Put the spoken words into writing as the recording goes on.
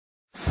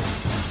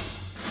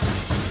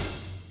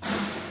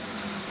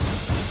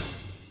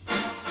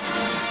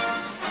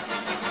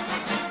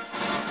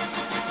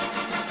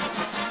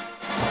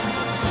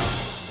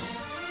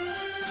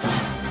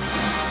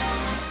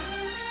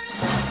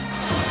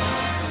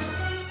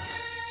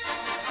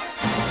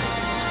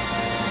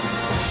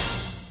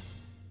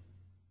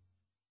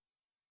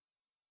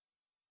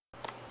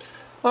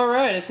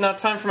Alright, it's now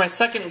time for my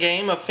second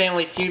game of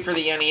Family Feud for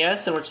the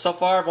NES, in which so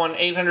far I've won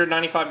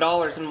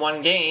 $895 in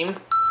one game.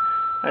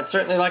 I'd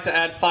certainly like to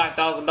add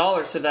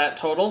 $5,000 to that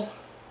total.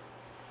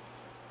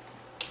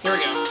 Here we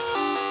go.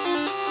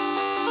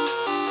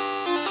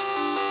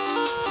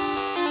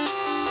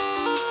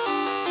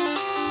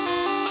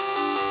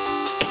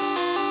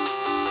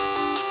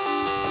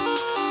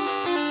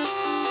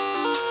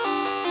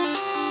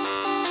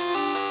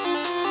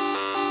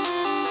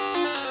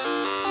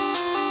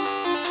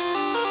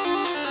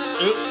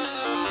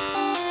 Oops.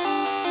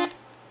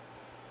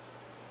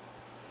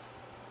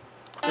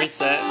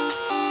 Reset.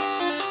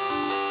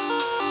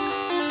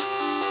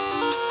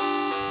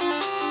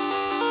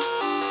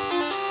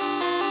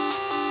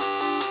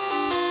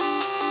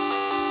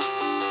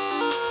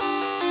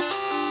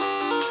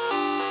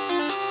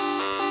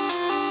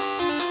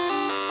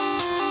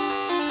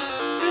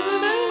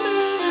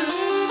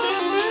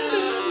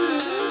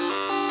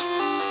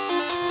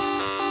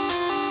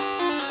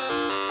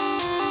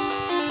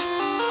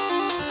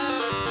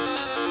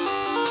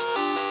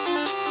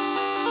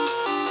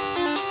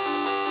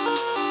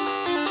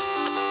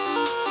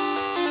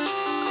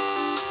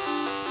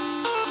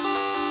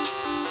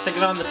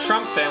 Taking on the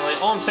Trump family.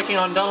 Oh, I'm taking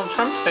on Donald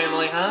Trump's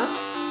family, huh?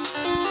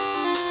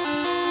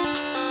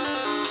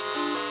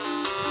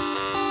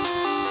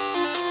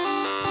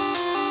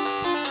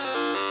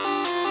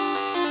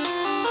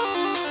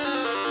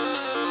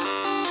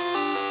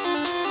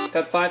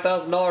 Got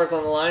 $5,000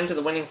 on the line to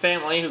the winning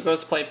family, who goes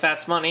to play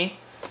Fast Money.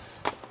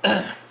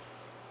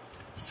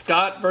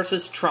 Scott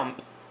versus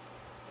Trump.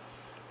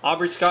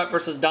 Aubrey Scott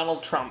versus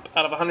Donald Trump.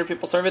 Out of 100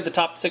 people surveyed, the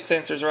top 6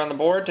 answers are on the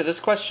board to this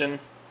question.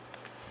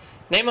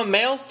 Name a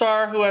male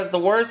star who has the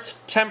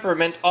worst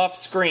temperament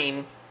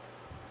off-screen.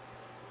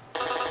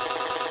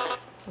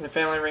 The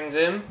family rings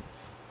in.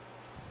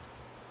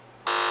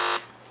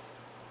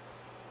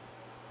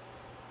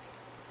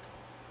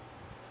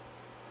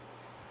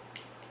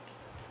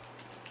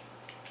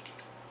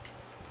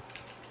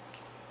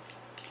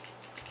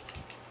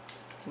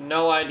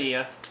 No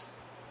idea.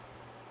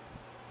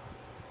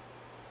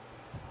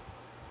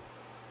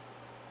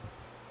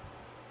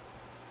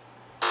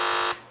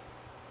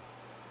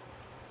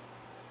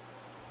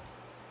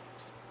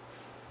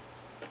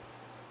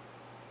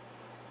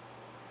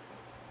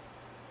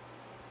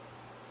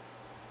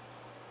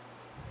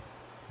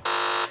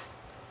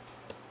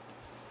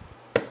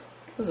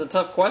 This is a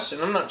tough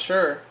question. I'm not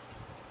sure.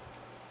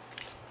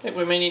 I think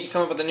we may need to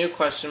come up with a new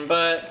question,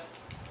 but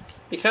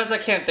because I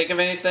can't think of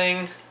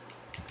anything,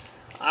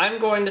 I'm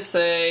going to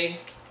say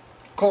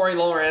Corey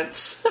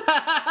Lawrence.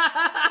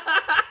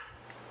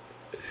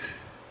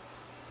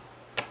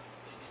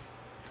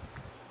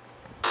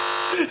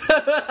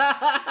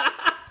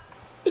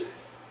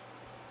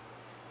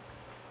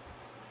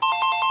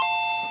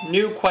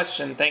 New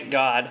question, thank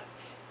God.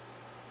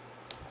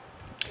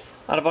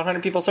 Out of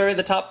 100 people surveyed,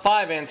 the top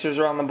 5 answers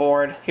are on the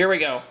board. Here we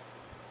go.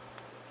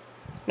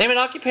 Name an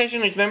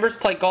occupation whose members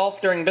play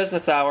golf during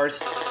business hours.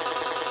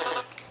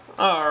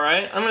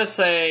 Alright, I'm going to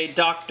say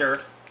doctor.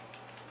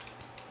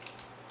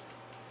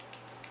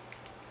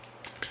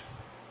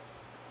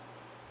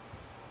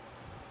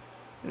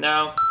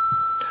 No.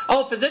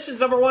 Oh, physician's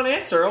 #1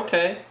 answer,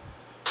 okay.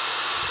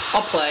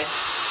 I'll play.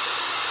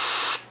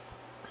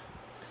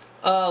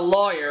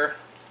 Lawyer.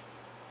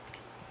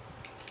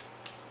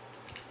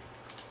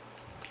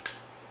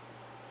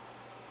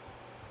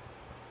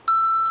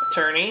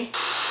 Attorney.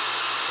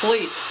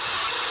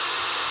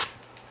 Police.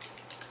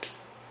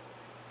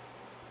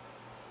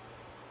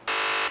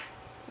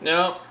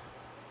 No.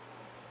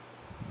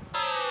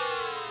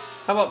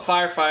 How about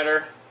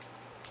firefighter?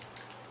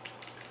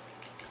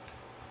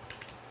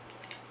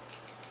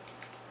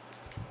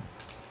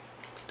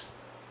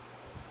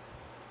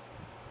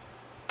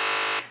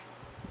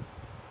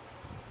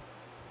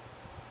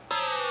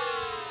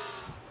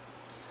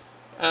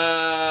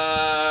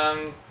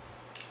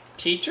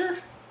 Teacher?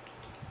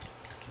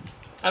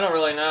 I don't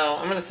really know.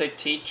 I'm gonna say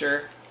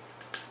teacher.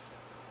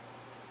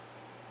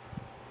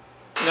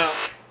 No,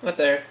 not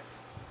there.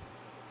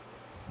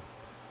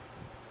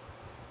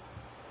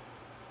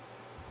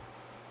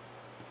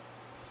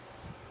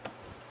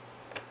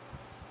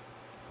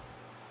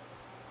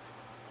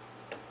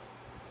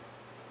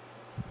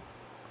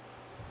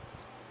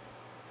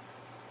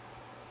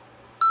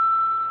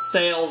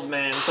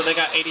 Salesman. So they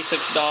got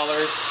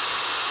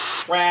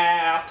 $86.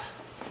 Crap.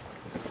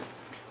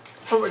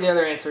 What were the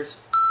other answers?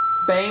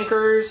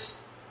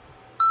 Bankers.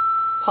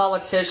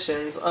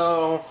 Politicians.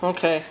 Oh,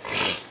 okay.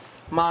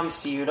 Mom's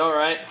Feud.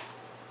 Alright.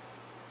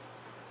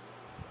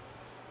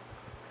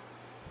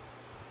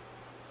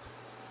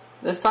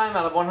 This time,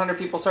 out of 100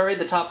 people surveyed,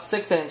 the top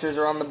 6 answers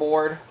are on the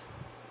board.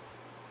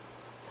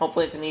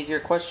 Hopefully it's an easier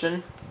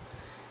question.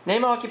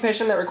 Name an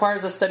occupation that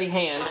requires a steady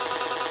hand.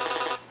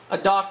 A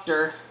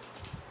doctor.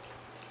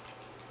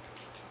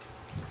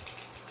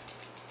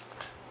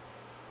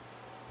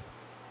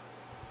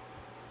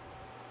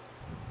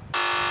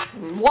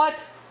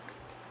 What?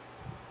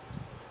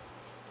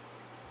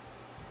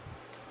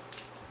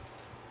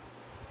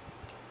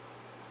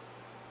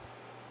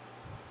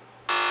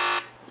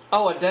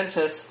 Oh, a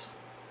dentist.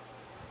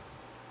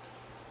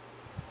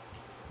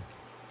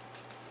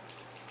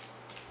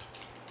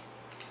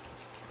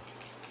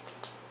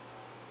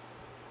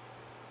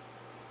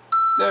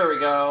 There we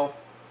go.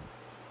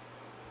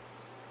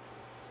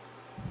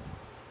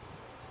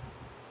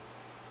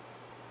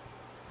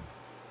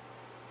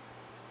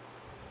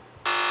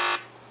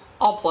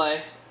 I'll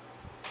play.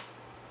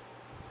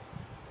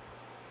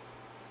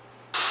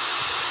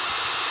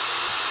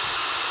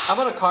 How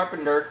about a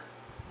carpenter?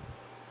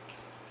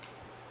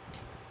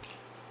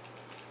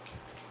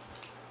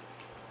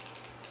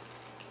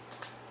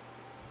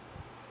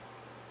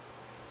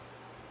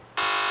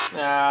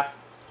 Yeah.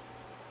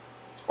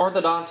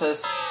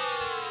 Orthodontist.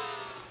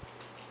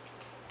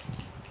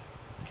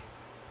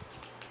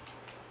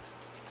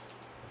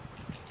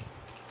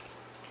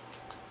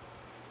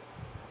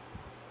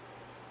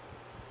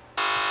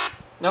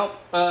 Nope.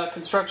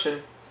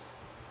 Construction.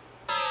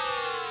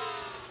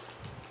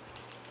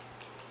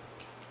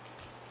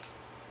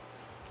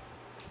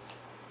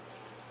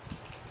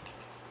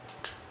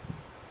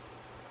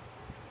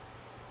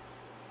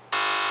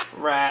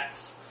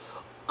 Rats.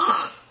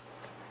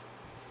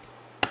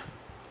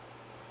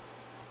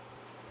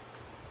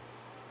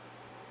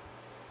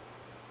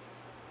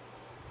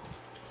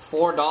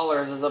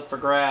 $4 is up for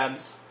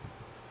grabs.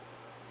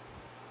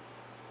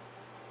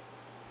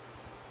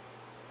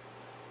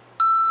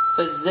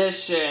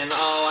 Physician.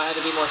 Oh, I had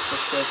to be more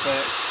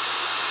specific.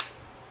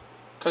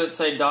 Couldn't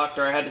say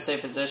doctor, I had to say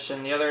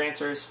physician. The other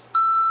answers: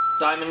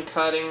 diamond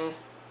cutting,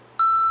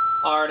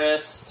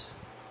 artist,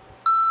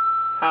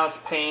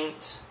 house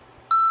paint,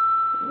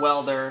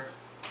 welder.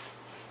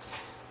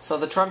 So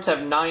the Trumps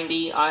have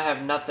 90, I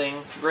have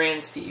nothing.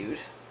 Grand feud.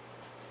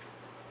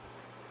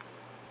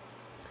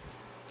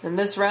 In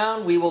this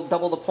round, we will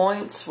double the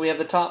points. We have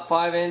the top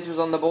 5 answers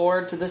on the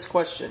board to this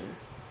question.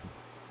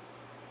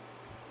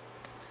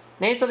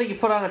 Name something you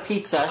put on a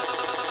pizza.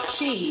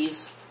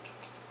 Cheese.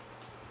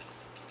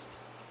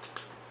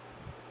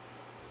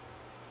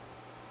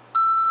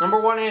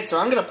 Number 1 answer.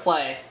 I'm going to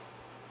play.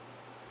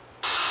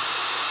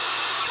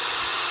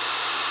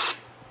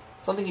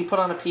 Something you put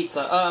on a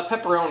pizza.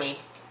 Pepperoni.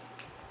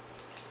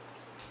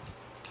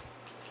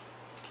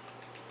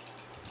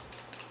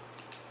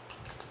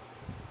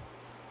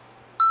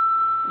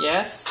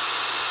 Yes.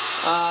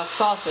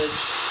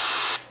 Sausage.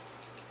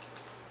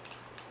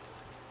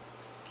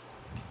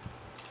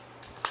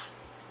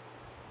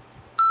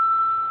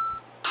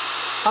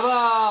 How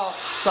about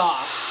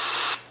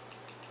sauce?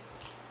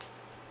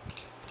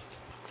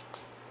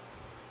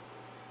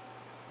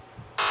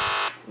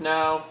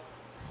 No.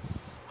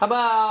 How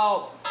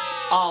about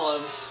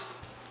olives?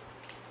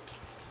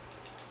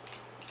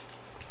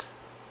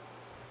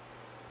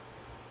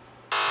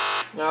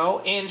 No.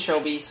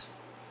 Anchovies.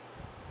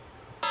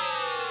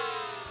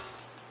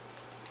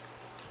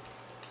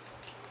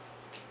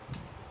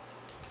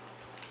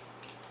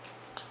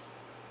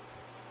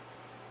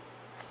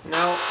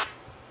 No.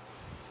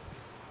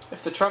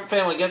 If the Trump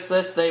family gets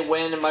this, they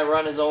win and my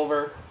run is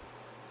over.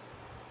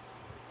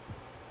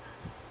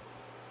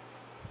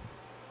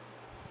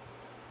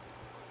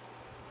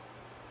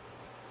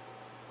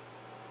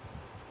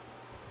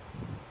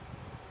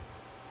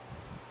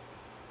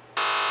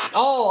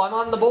 Oh, I'm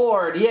on the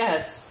board,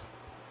 yes!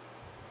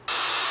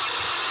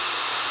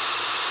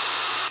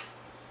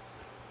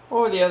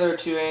 What were the other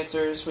 2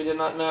 answers we did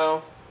not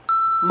know?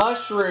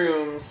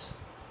 Mushrooms.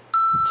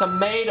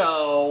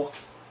 Tomato.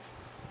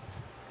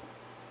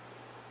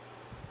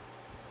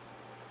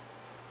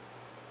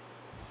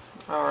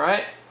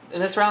 Alright, in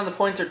this round the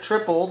points are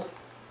tripled.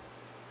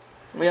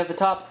 We have the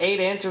top 8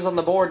 answers on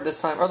the board this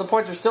time. Or the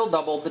points are still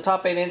doubled. The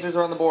top 8 answers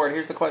are on the board.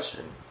 Here's the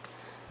question.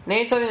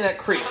 Name something that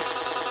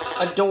creaks.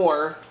 A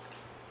door.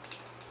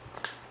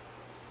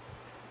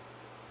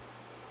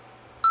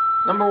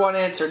 Number 1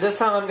 answer. This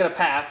time I'm going to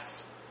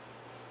pass.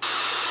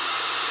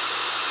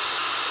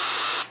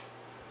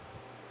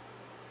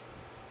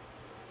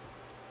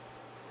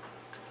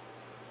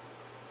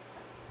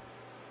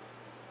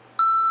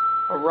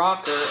 A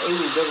rocker.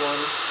 Ooh, good one.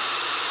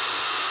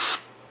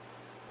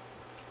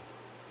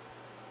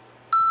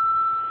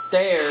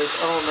 Stairs.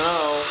 Oh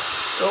no.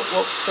 Oh,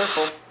 whoop,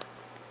 careful.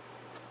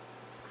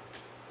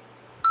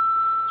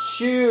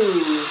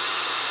 Shoes.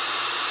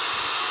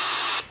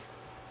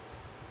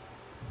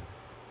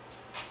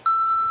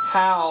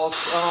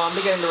 House. Oh, I'm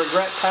beginning to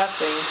regret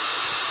passing.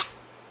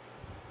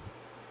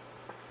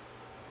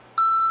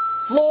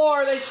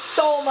 Floor. They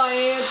stole my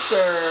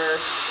answer.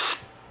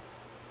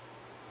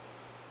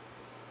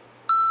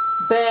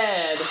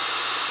 Bed.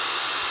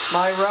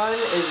 My run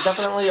is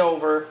definitely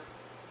over.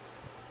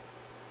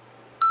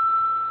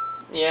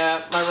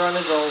 Yeah, my run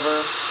is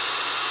over.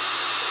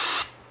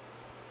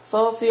 So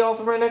I'll see you all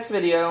for my next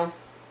video.